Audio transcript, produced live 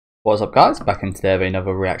What's up guys, back in today with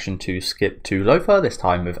another reaction to Skip to Loafer, this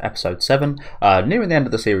time with episode 7. Nearing the end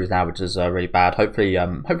of the series now, which is really bad. Hopefully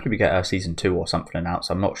we get a season 2 or something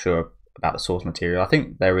announced. I'm not sure about the source material. I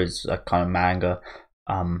think there is a kind of manga,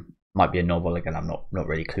 might be a novel, again I'm not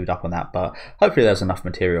really clued up on that, but hopefully there's enough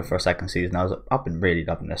material for a second season. I've been really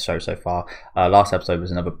loving this show so far. Last episode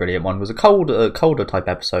was another brilliant one. It was a colder type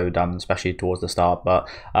episode, especially towards the start, but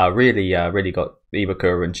really got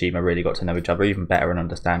Iwakura and Shima really got to know each other even better and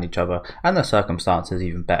understand each other and their circumstances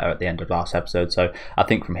even better at the end of last episode. So I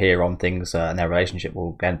think from here on things and their relationship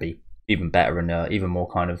will again be even better and even more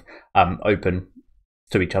kind of open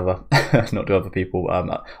to each other, not to other people,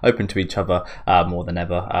 open to each other more than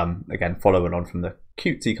ever. Again, following on from the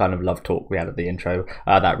cutesy kind of love talk we had at the intro,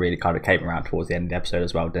 that really kind of came around towards the end of the episode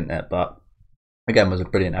as well, didn't it? But again, was a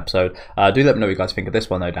brilliant episode. Do let me know what you guys think of this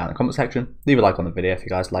one though down in the comment section. Leave a like on the video if you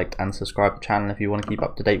guys liked, and subscribe to the channel if you want to keep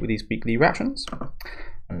up to date with these weekly reactions.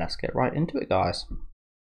 And let's get right into it, guys.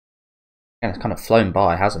 And it's kind of flown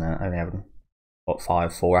by, hasn't it? Only having what,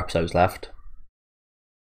 4 episodes left.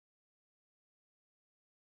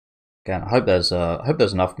 Again, I hope there's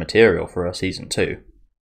enough material for a season 2.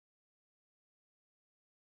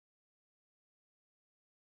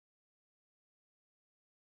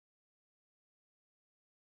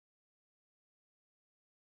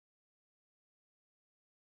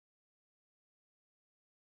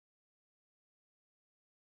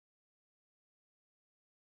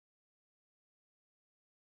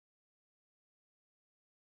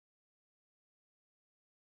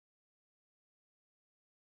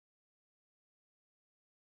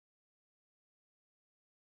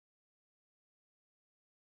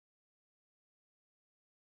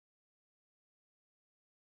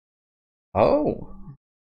 Oh,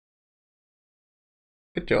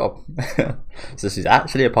 good job. So this is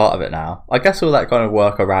actually a part of it now. I guess all that kind of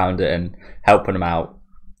work around it and helping them out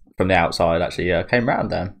from the outside actually came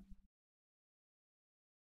round then.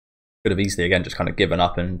 Could have easily again just kind of given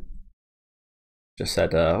up and just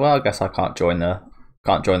said, well, I guess I can't join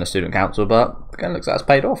the student council, but again, looks like it's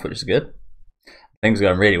paid off, which is good. Things are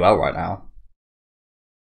going really well right now.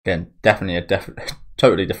 Again, definitely a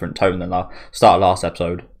totally different tone than the start of last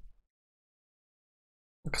episode.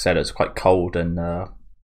 Like I said, it's quite cold and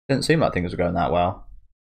didn't seem like things were going that well.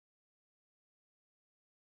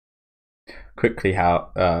 Quickly,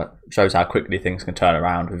 shows how quickly things can turn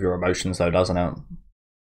around with your emotions, though, doesn't it?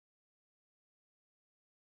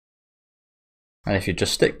 And if you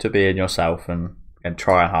just stick to being yourself and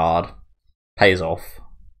trying hard, pays off.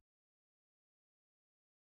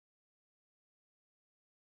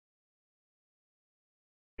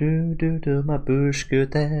 Do my bush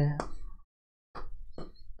good there.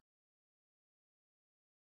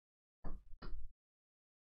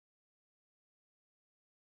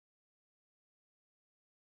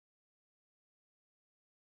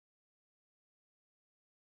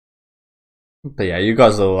 But yeah, you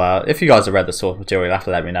guys will. If you guys have read the source material, you'll have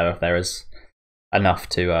to let me know if there is enough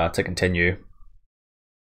to continue.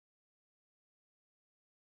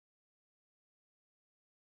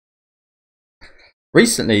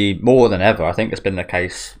 Recently, more than ever, I think it's been the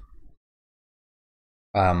case.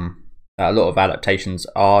 A lot of adaptations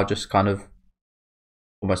are just kind of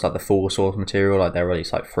almost like the full source material, like they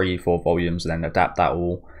release like 3-4 volumes and then adapt that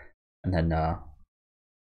all, and then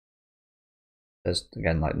there's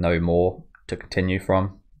again like no more to continue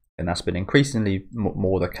from, and that's been increasingly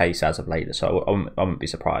more the case as of late. So I wouldn't be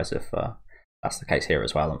surprised if that's the case here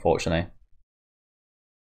as well, unfortunately.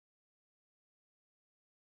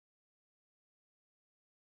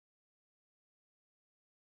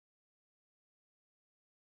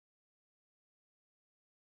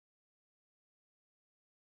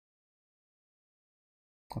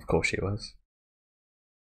 Of course she was.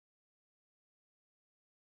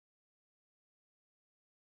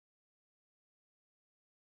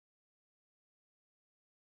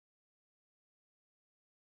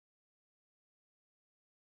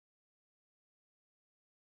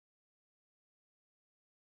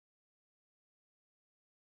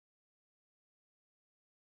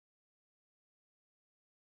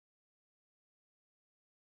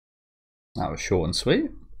 That was short and sweet.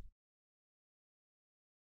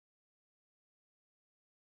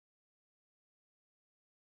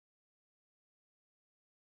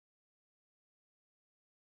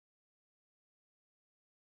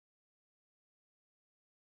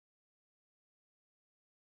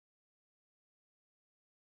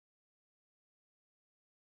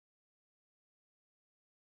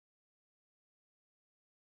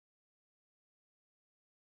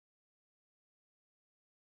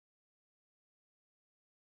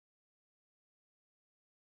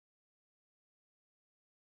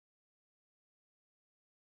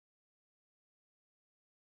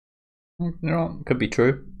 You know, could be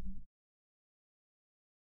true.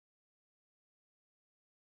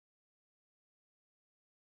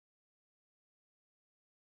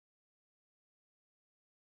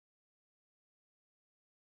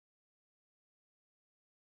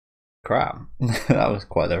 Crap. That was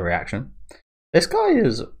quite the reaction. This guy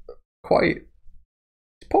is quite.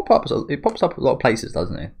 He pops up a lot of places,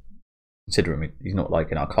 doesn't he? Considering he's not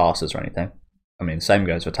like in our classes or anything. I mean, same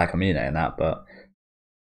goes for Takemine and that, but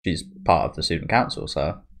she's part of the student council,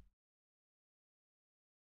 so.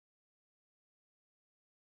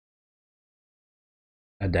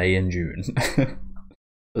 A day in June.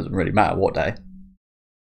 Doesn't really matter what day.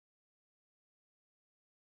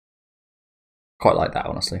 Quite like that,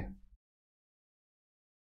 honestly.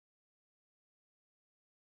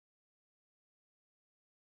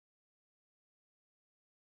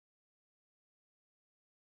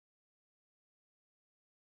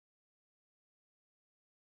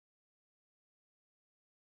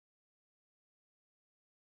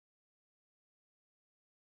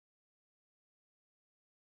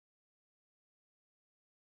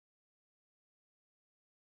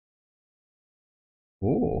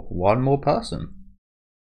 Ooh, one more person.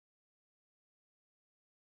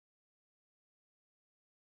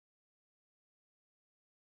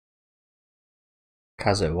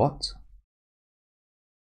 Kaze what?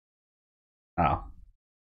 Oh.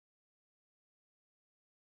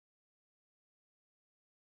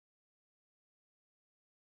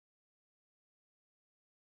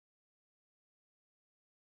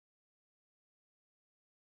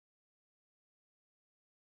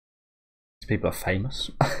 These people are famous.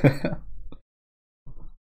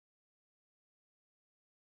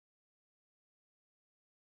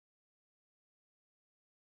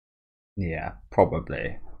 Yeah,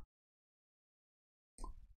 probably.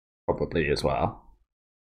 Probably as well.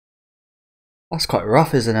 That's quite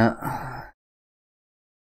rough, isn't it?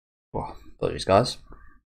 Well, apologies, guys.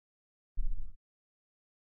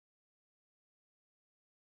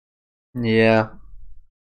 Yeah.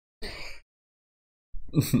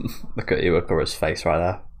 Look at Iwakura's face right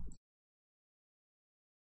there.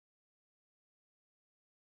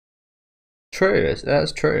 True,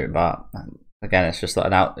 that's true, but again, it's just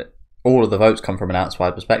like all of the votes come from an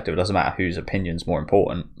outside perspective. It doesn't matter whose opinion's more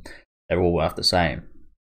important; they're all worth the same.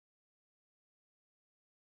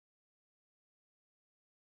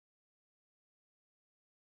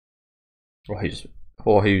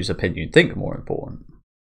 Or whose opinion you think more important.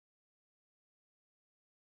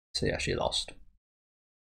 So yeah, she lost.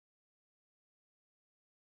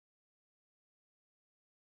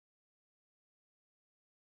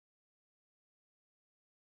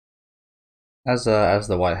 As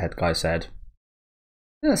the whitehead guy said,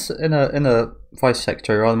 yes, in a vice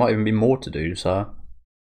secretary role, there might even be more to do. So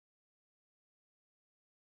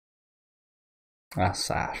that's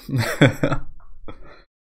sad.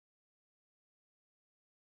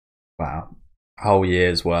 Wow, a whole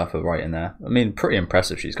year's worth of writing there. I mean, pretty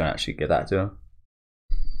impressive. She's going to actually give that to her.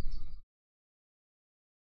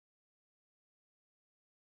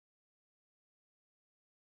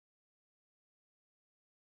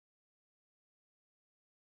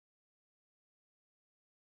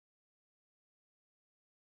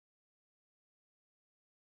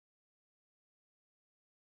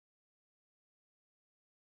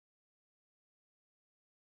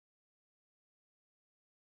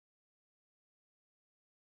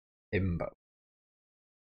 Himbo.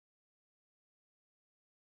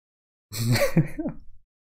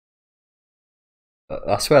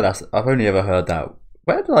 I swear I've only ever heard that.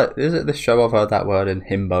 Where did is it this show I've heard that word in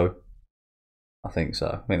himbo? I think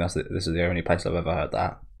so. I think this is the only place I've ever heard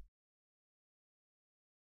that.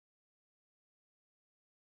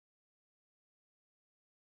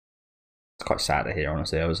 It's quite sad to hear,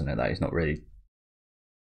 honestly, isn't it? That he's not really.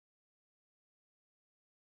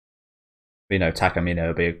 You know, Takemine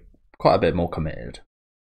will be quite a bit more committed.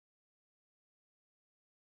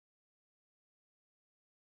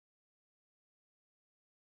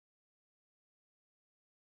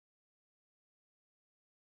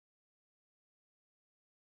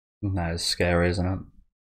 That is scary, isn't it?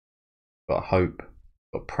 Got hope,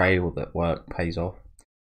 got pray that work pays off.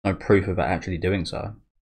 No proof of it actually doing so.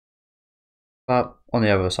 But on the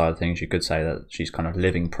other side of things, you could say that she's kind of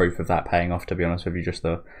living proof of that paying off, to be honest with you, just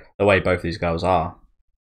the way both these girls are.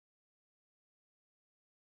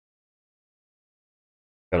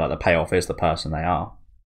 I feel like the payoff is the person they are.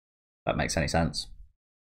 If that makes any sense.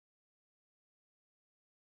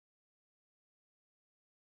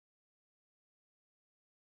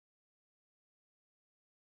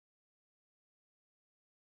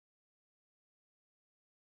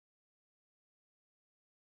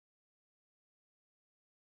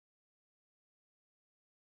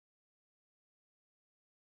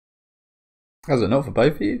 Has it not for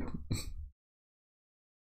both of you?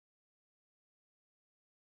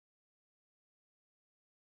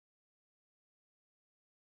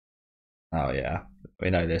 Oh yeah, we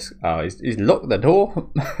know this. Oh, he's locked the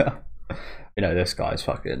door. We know this guy's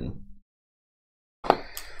fucking.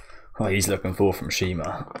 Oh, he's looking for from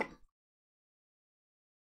Shima.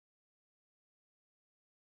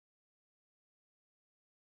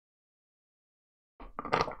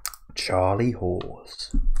 Charlie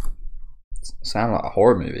Horse. Sound like a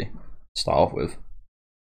horror movie. To start off with.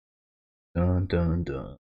 Dun dun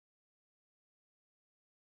dun.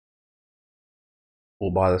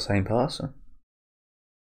 All by the same person.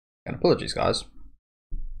 And apologies, guys.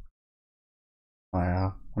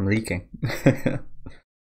 I'm leaking. I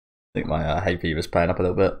think my hay fever's playing up a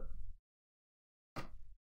little bit.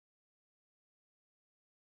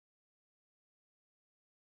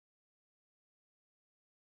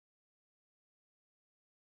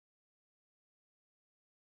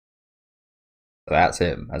 So that's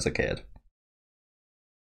him as a kid.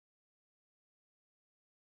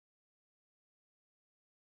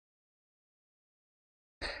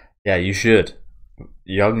 Yeah, you should.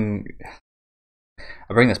 Young.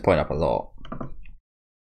 I bring this point up a lot.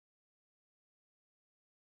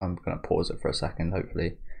 I'm gonna pause it for a second.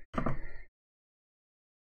 Hopefully,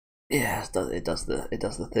 yeah, it does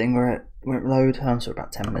the thing where it load. So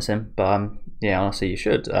about 10 minutes in, but yeah, honestly, you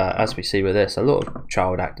should. As we see with this, a lot of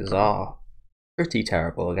child actors are pretty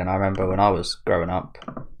terrible. Again, I remember when I was growing up.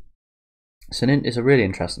 It's a really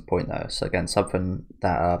interesting point though. So again, something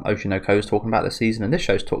that Oshinoko is talking about this season, and this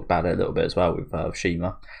show's talked about it a little bit as well with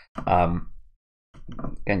Shima.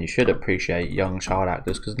 Again, you should appreciate young child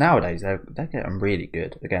actors because nowadays they're getting really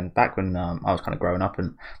good. Again, back when I was kind of growing up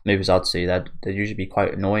and movies I'd see, they'd usually be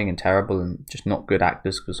quite annoying and terrible and just not good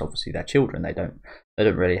actors because obviously they're children. They don't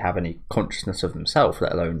really have any consciousness of themselves,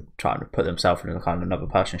 let alone trying to put themselves in a kind of another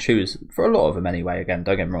person's shoes. For a lot of them, anyway. Again,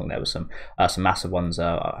 don't get me wrong. There was some massive ones.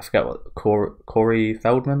 I forget what Corey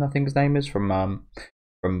Feldman, I think his name is from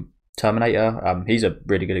Terminator. He's a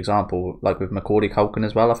really good example, like with Macaulay Culkin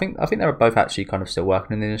as well. I think they were both actually kind of still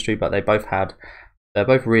working in the industry, but they're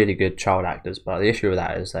both really good child actors. But the issue with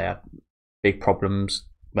that is they had big problems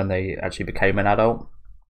when they actually became an adult,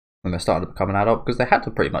 when they started to become an adult, because they had to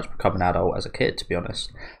pretty much become an adult as a kid, to be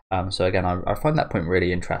honest. So again, I find that point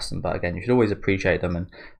really interesting. But again, you should always appreciate them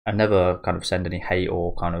and never kind of send any hate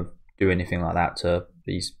or kind of do anything like that to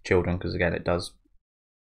these children, because again, it does.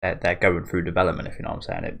 They're going through development, if you know what I'm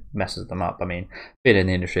saying. It messes them up. I mean, being in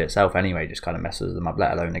the industry itself anyway just kind of messes them up,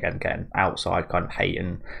 let alone again getting outside kind of hate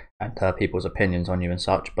and people's opinions on you and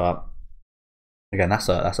such. But again, that's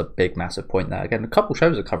a big massive point there. Again, a couple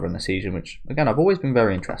shows are covering the season, which again I've always been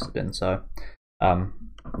very interested in. So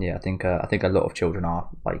yeah, I think a lot of children are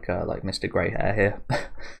like Mr. Grey Hair here,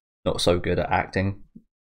 not so good at acting.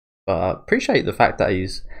 But appreciate the fact that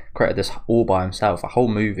he's created this all by himself, a whole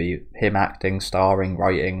movie, him acting, starring,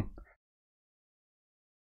 writing.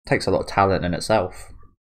 Takes a lot of talent in itself.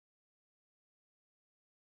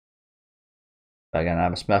 But again,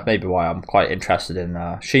 that's maybe why I'm quite interested in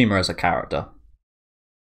Shima as a character.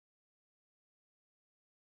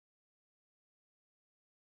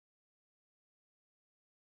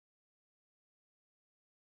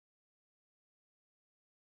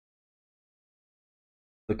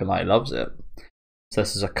 Looking like he loves it. So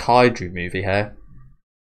this is a kaiju movie here.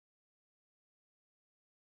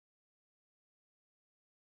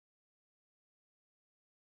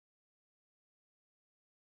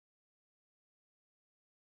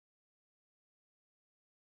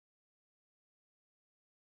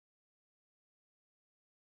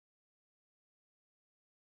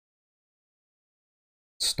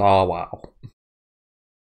 Star Wow.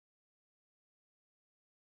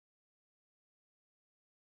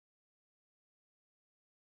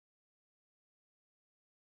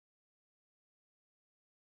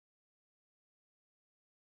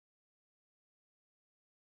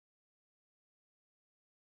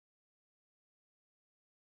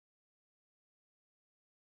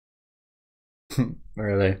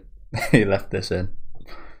 Really? He left this in.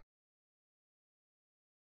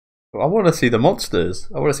 I want to see the monsters.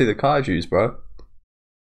 I want to see the kaijus, bro.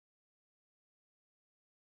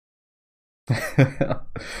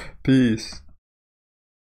 Peace.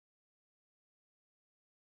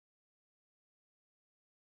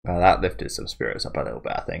 Well, that lifted some spirits up a little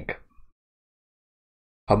bit, I think.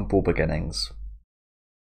 Humble beginnings.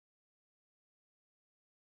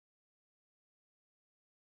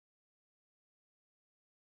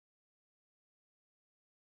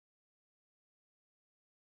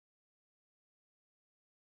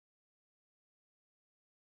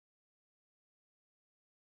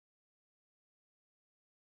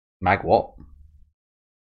 Mag what?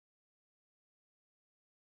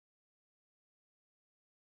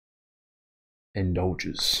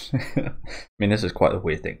 Indulges. I mean, this is quite a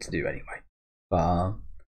weird thing to do anyway. But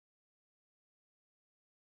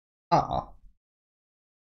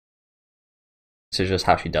this is just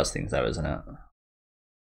how she does things, though, isn't it?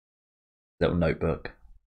 Little notebook.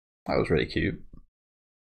 That was really cute.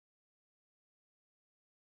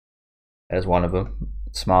 There's one of them.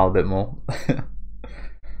 Smile a bit more.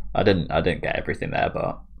 I didn't get everything there,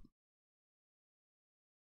 but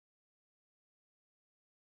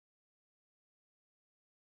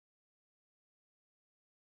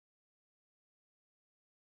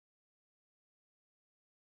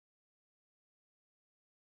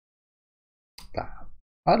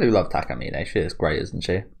I do love Takemine. She is great, isn't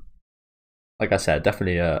she? Like I said,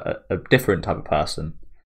 definitely a different type of person,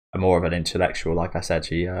 and more of an intellectual. Like I said,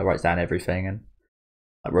 she writes down everything and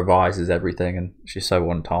like, revises everything, and she's so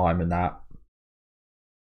on time and that.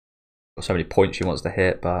 Got so many points she wants to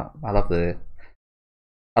hit, but I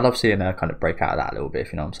love seeing her kind of break out of that a little bit.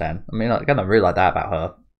 If you know what I'm saying. I mean, again, I really like that about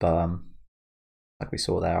her, but like we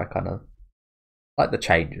saw there, I kind of like the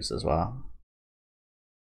changes as well.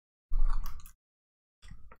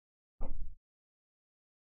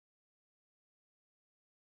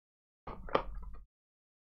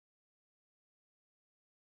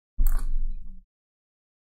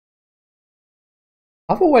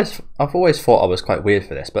 I've always thought I was quite weird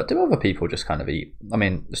for this, but do other people just kind of eat? I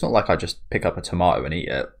mean, it's not like I just pick up a tomato and eat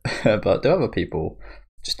it, but do other people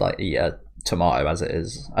just like eat a tomato as it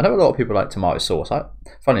is? I know a lot of people like tomato sauce.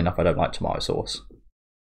 Funny enough, I don't like tomato sauce,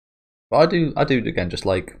 but I do again just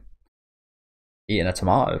like eating a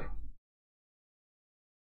tomato.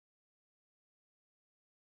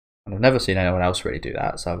 And I've never seen anyone else really do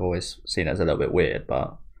that, so I've always seen it as a little bit weird.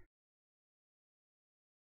 But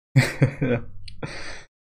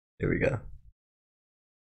here we go.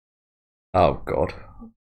 Oh god.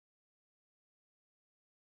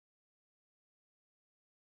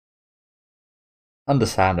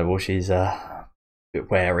 Understandable, she's a bit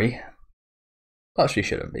wary. But she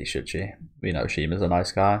shouldn't be, should she? We know Shima's a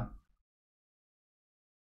nice guy.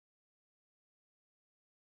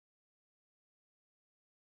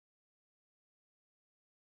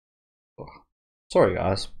 Oh, sorry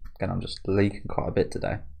guys, again I'm just leaking quite a bit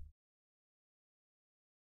today.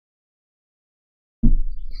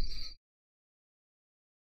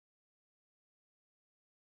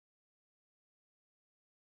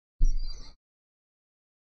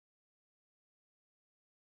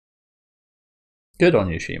 Good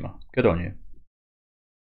on you, Shima. Good on you.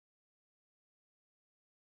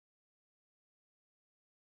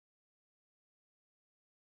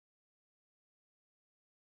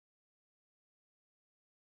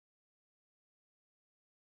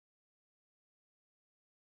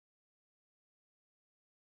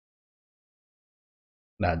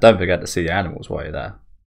 Now, don't forget to see the animals while you're there.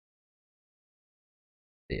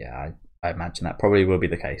 Yeah, I imagine that probably will be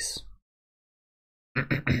the case.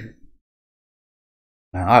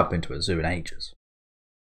 Man, I've been to a zoo in ages.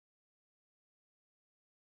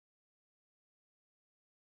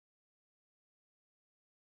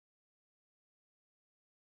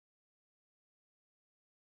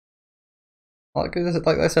 Like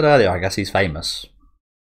I said earlier, I guess he's famous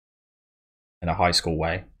in a high school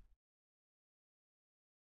way.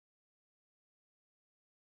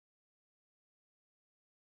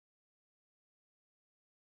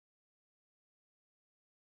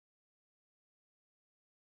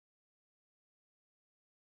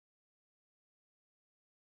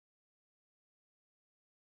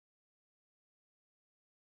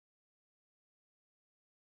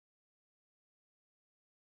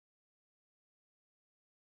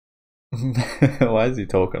 Why is he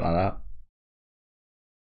talking like that?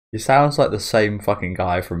 He sounds like the same fucking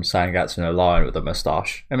guy from Sangatsu no Lion with a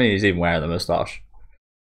moustache. I mean, he's even wearing the moustache.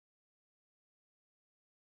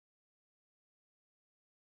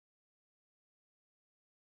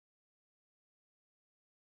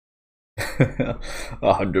 A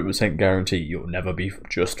 100% guarantee you'll never be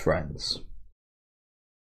just friends.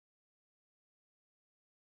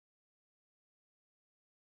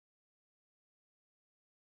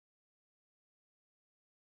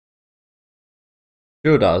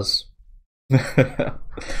 Sure does. And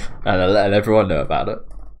letting everyone know about it.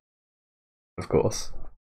 Of course.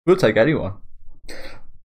 We'll take anyone.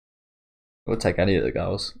 We'll take any of the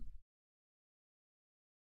girls.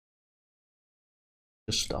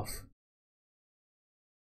 Just stuff.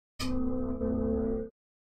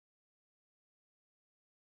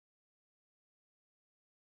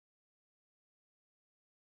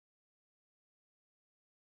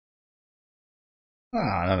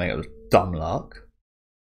 I don't think it was dumb luck.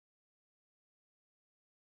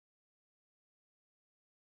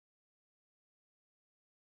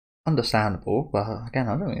 Understandable, but again,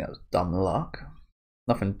 I don't think that was dumb luck.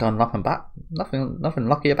 Nothing done, nothing back, nothing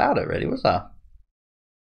lucky about it, really, was there?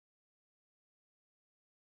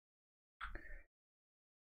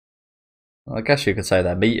 Well, I guess you could say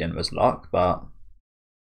their meeting was luck, but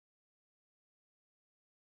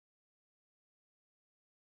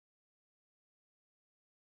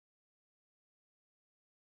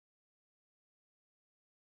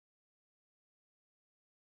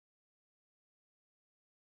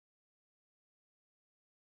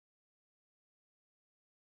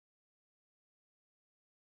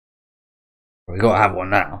we gotta have one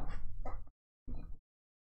now.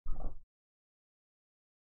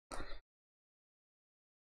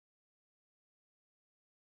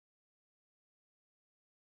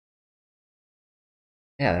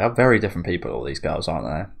 Yeah, they are very different people, all these girls, aren't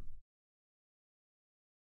they?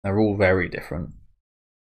 They're all very different.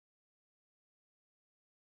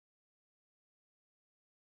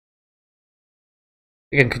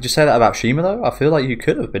 Again, could you say that about Shima though? I feel like you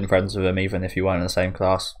could have been friends with him even if you weren't in the same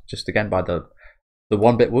class. Just again by the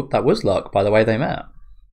one bit that was luck by the way they met.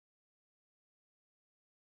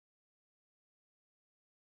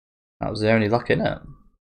 That was the only luck in it.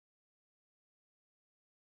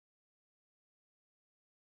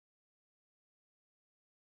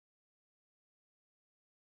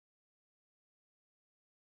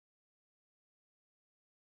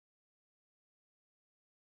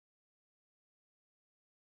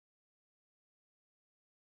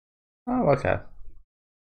 Oh, okay.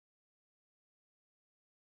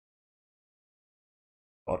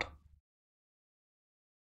 Odd.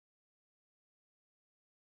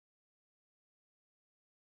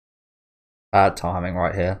 Bad timing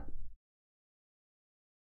right here.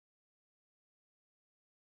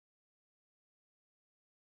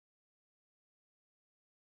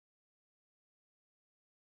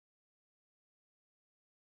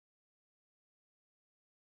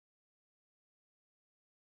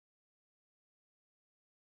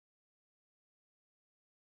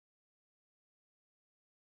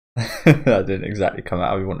 That didn't exactly come out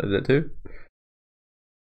how we wanted it to.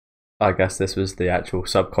 I guess this was the actual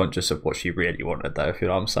subconscious of what she really wanted though, if you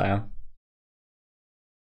know what I'm saying.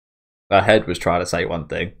 Her head was trying to say one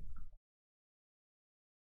thing.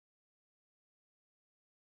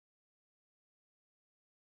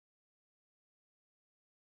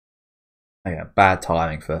 Yeah, bad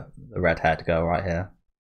timing for the red-haired girl right here.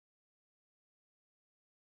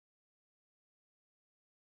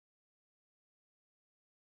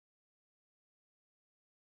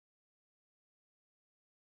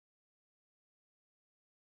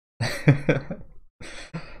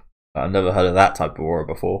 I've never heard of that type of aura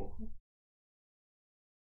before.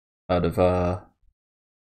 Heard of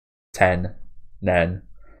 10, Nen,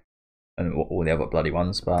 and all the other bloody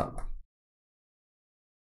ones, but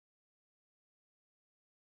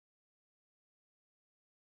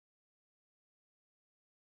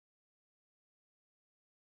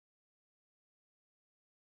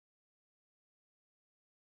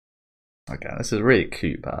okay, this is really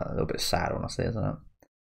cute, but a little bit sad, honestly, isn't it?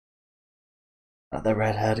 The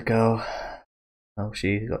red-haired girl. Oh,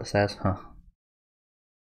 she got the says, huh?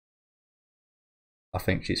 I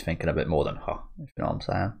think she's thinking a bit more than huh, if you know what I'm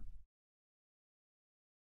saying.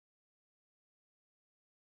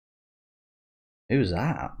 Who's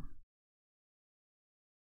that?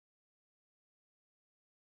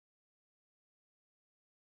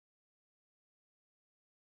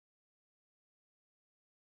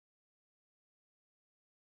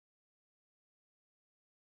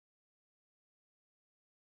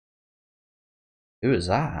 Who is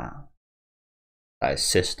that? That his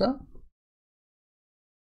sister?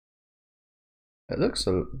 It looks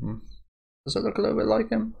a... Does it look a little bit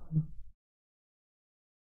like him?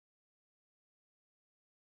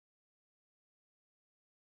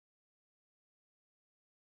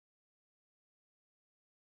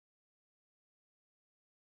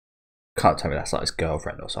 Can't tell me that's like his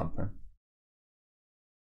girlfriend or something.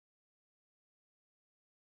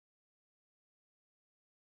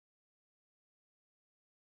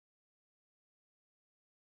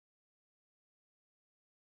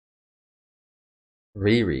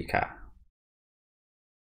 Ririka.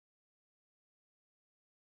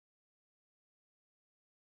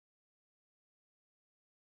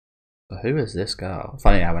 So who is this girl?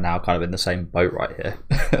 Funny how we're now kind of in the same boat right here.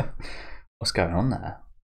 What's going on there?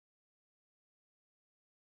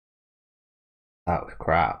 That was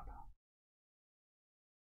crap.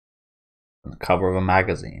 On the cover of a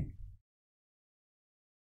magazine.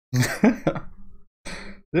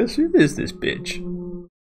 Who is this bitch?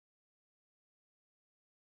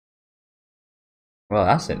 Well,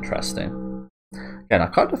 that's interesting. Again, I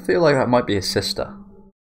kind of feel like that might be his sister.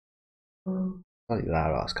 Bloody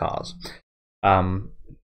loud ass cars.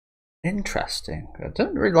 Interesting. I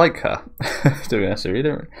don't really like her. To be honest with you,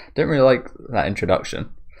 don't really like that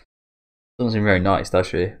introduction. Doesn't seem very nice, does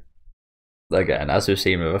she? Again, as we've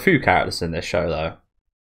seen with a few characters in this show, though,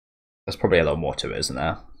 there's probably a lot more to it, isn't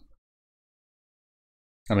there?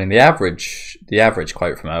 I mean, the average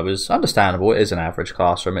quote from her was understandable. It is an average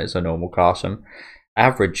classroom. It is a normal classroom.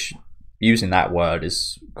 Average, using that word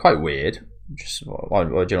is quite weird. Just why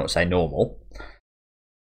do you not say normal?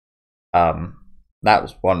 That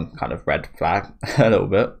was one kind of red flag, a little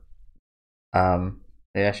bit.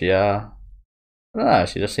 Yeah, she I don't know,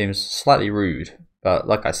 she just seems slightly rude. But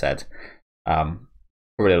like I said,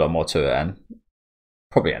 probably a lot more to it, and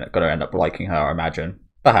probably going to end up liking her, I imagine.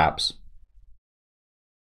 Perhaps.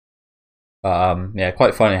 Yeah,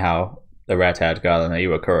 quite funny how the red-haired girl and the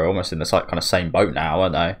Iwakura are almost in the kind of same boat now,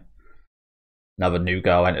 aren't they? Another new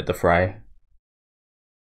girl entered the fray.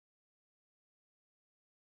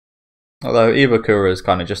 Although Iwakura is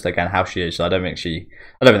kind of just again how she is, so I don't think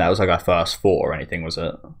that was like her first thought or anything, was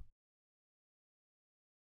it?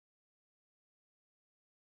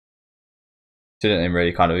 She didn't even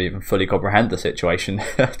really kind of even fully comprehend the situation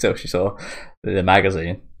until she saw the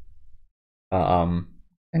magazine.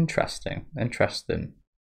 Interesting.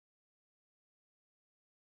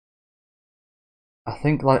 I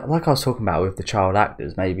think like I was talking about with the child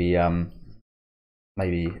actors, maybe again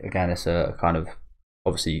it's a kind of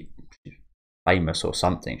obviously famous or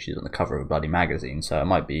something. She's on the cover of a bloody magazine, so it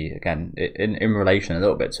might be again in relation a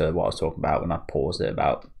little bit to what I was talking about when I paused it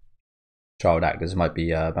about child actors. It might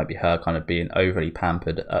be her kind of being overly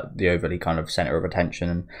pampered, the overly kind of center of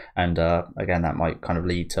attention, and again that might kind of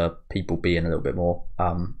lead to people being a little bit more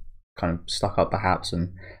kind of stuck up perhaps,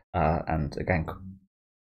 and again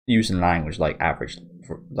using language like average.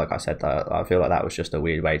 Like I said, I feel like that was just a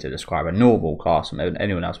weird way to describe a normal classroom.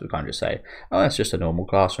 Anyone else would kind of just say, "Oh, it's just a normal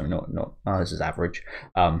classroom, not oh, this is average."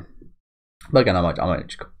 But again, I might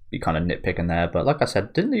be kind of nitpicking there. But like I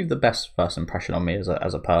said, didn't leave the best first impression on me as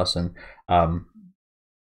a person.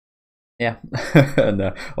 Yeah,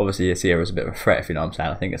 and obviously you see her as a bit of a threat, if you know what I'm saying.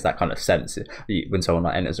 I think it's that kind of sense when someone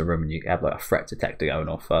like enters a room and you have like a threat detector going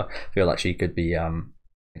off. I feel like she could be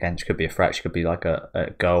again, she could be a threat. She could be like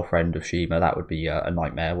a girlfriend of Shima. That would be a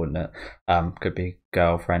nightmare, wouldn't it? Could be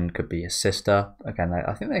girlfriend, could be a sister. Again,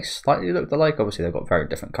 I think they slightly look alike. Obviously, they've got very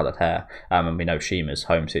different coloured hair. And we know Shima's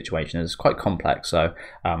home situation is quite complex. So,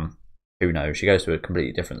 who knows? She goes to a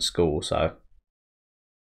completely different school. So,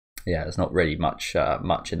 yeah, there's not really much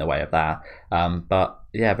in the way of that. But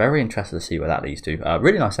yeah, very interested to see where that leads to.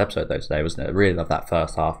 Really nice episode though today, wasn't it? I really love that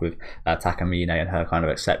first half with Takemine and her kind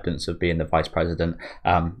of acceptance of being the vice president.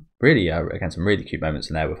 Really, again, some really cute moments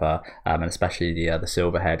in there with her, and especially the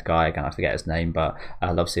silver-haired guy. Again, I forget his name, but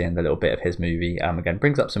I love seeing the little bit of his movie. Again,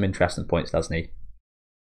 brings up some interesting points, doesn't he?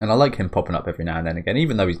 And I like him popping up every now and then again,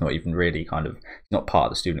 even though he's not even really he's not part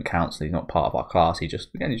of the student council, he's not part of our class. He's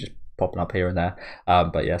just popping up here and there.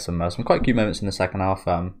 But yeah, some quite cute moments in the second half.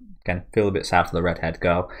 Again, feel a bit sad for the red-haired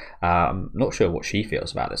girl. Not sure what she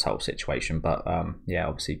feels about this whole situation, but yeah,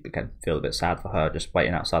 obviously again feel a bit sad for her just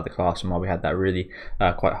waiting outside the classroom while we had that really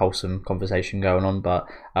quite wholesome conversation going on. But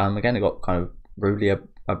again, it got kind of rudely,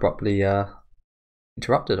 abruptly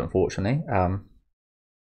interrupted, unfortunately.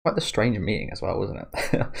 Quite the strange meeting as well, wasn't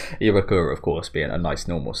it? Iwakura, of course, being a nice,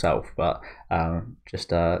 normal self, but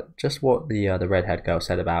just what the redhead girl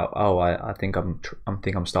said about, oh, I think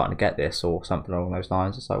I'm starting to get this, or something along those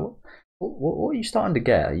lines. It's like, what are you starting to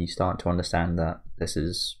get? Are you starting to understand that this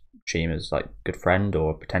is Shima's like good friend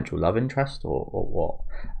or potential love interest, or what?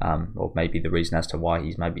 Or maybe the reason as to why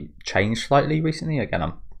he's maybe changed slightly recently.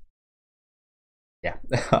 Again, yeah,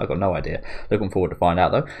 I've got no idea. Looking forward to find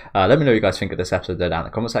out though. Let me know what you guys think of this episode there down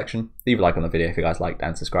in the comment section. Leave a like on the video if you guys liked,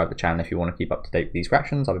 and subscribe to the channel if you want to keep up to date with these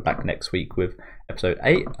reactions. I'll be back next week with episode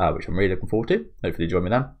 8, which I'm really looking forward to. Hopefully join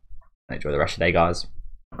me then. And enjoy the rest of the day, guys.